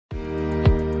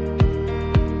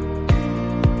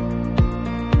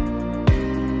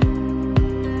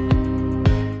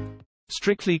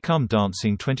Strictly Come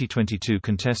Dancing 2022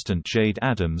 contestant Jayde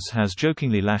Adams has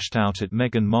jokingly lashed out at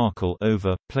Meghan Markle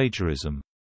over plagiarism.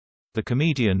 The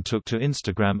comedian took to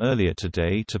Instagram earlier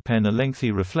today to pen a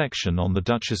lengthy reflection on the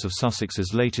Duchess of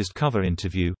Sussex's latest cover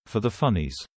interview, for the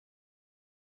funnies.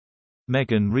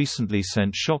 Meghan recently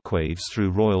sent shockwaves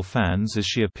through royal fans as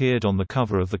she appeared on the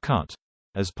cover of The Cut,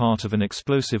 as part of an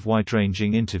explosive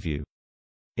wide-ranging interview.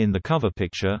 In the cover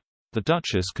picture, the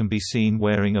Duchess can be seen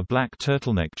wearing a black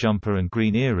turtleneck jumper and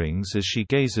green earrings as she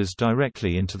gazes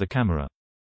directly into the camera.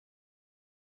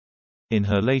 In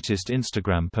her latest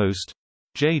Instagram post,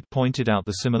 Jayde pointed out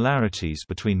the similarities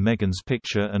between Meghan's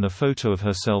picture and a photo of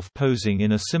herself posing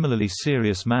in a similarly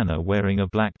serious manner wearing a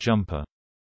black jumper.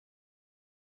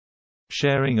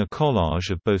 Sharing a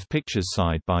collage of both pictures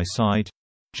side by side,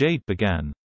 Jayde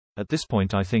began, "At this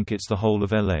point I think it's the whole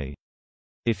of LA.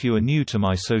 If you are new to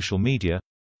my social media,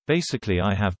 basically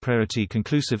I have pretty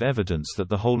conclusive evidence that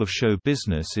the whole of show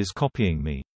business is copying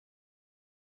me.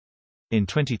 In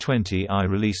 2020 I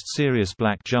released Serious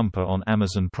Black Jumper on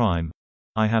Amazon Prime.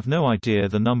 I have no idea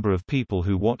the number of people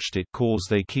who watched it cause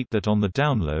they keep that on the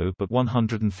down low, but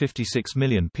 156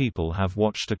 million people have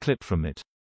watched a clip from it."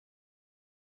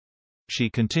 She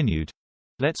continued,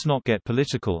 "Let's not get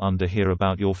political under here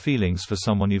about your feelings for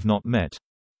someone you've not met,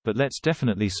 but let's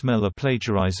definitely smell a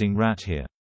plagiarizing rat here.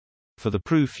 For the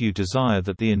proof you desire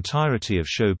that the entirety of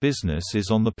show business is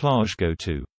on the plage, go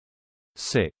to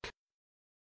sick."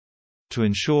 To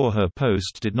ensure her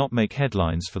post did not make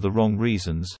headlines for the wrong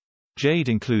reasons, Jayde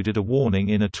included a warning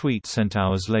in a tweet sent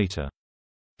hours later.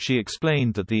 She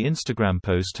explained that the Instagram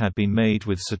post had been made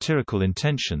with satirical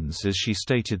intentions as she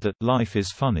stated that life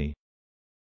is funny.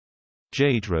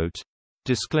 Jayde wrote,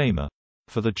 "Disclaimer.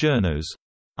 For the journos.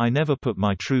 I never put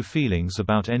my true feelings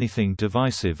about anything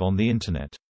divisive on the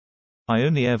internet. I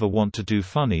only ever want to do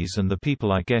funnies and the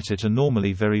people I get it are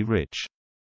normally very rich.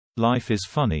 Life is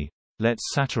funny.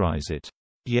 Let's satirize it.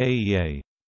 Yay yay."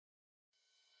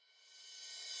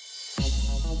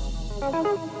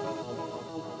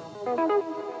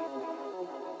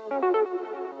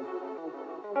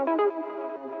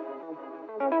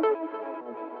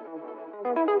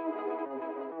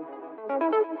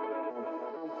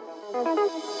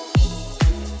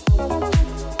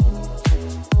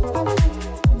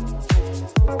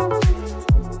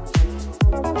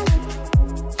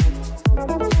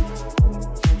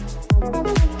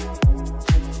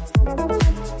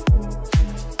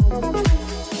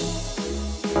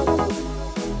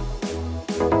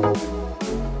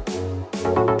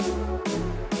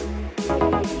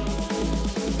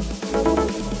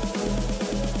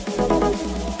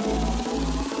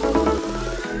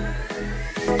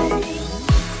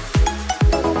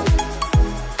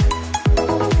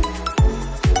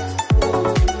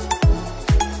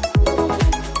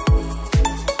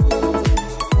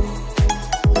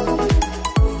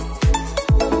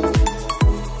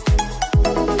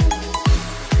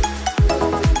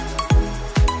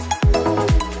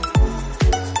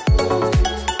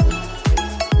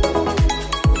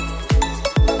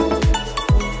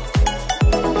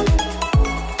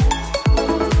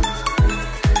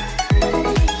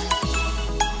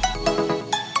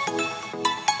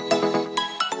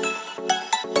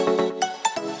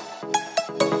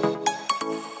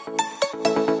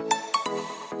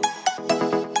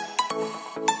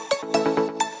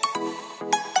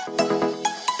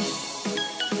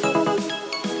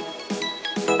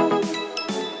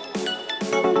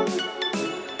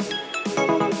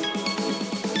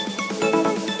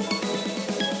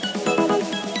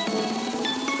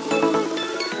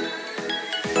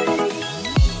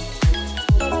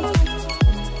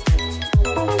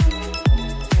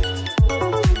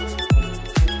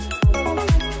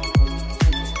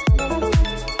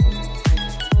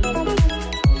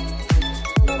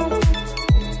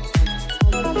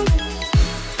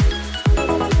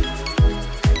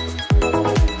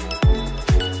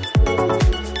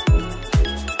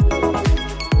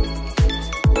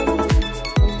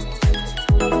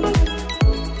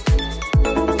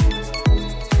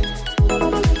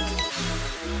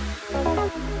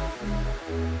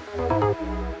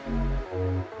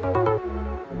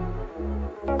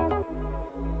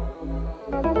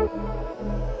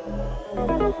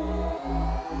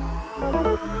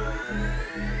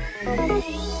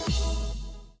 Thank you.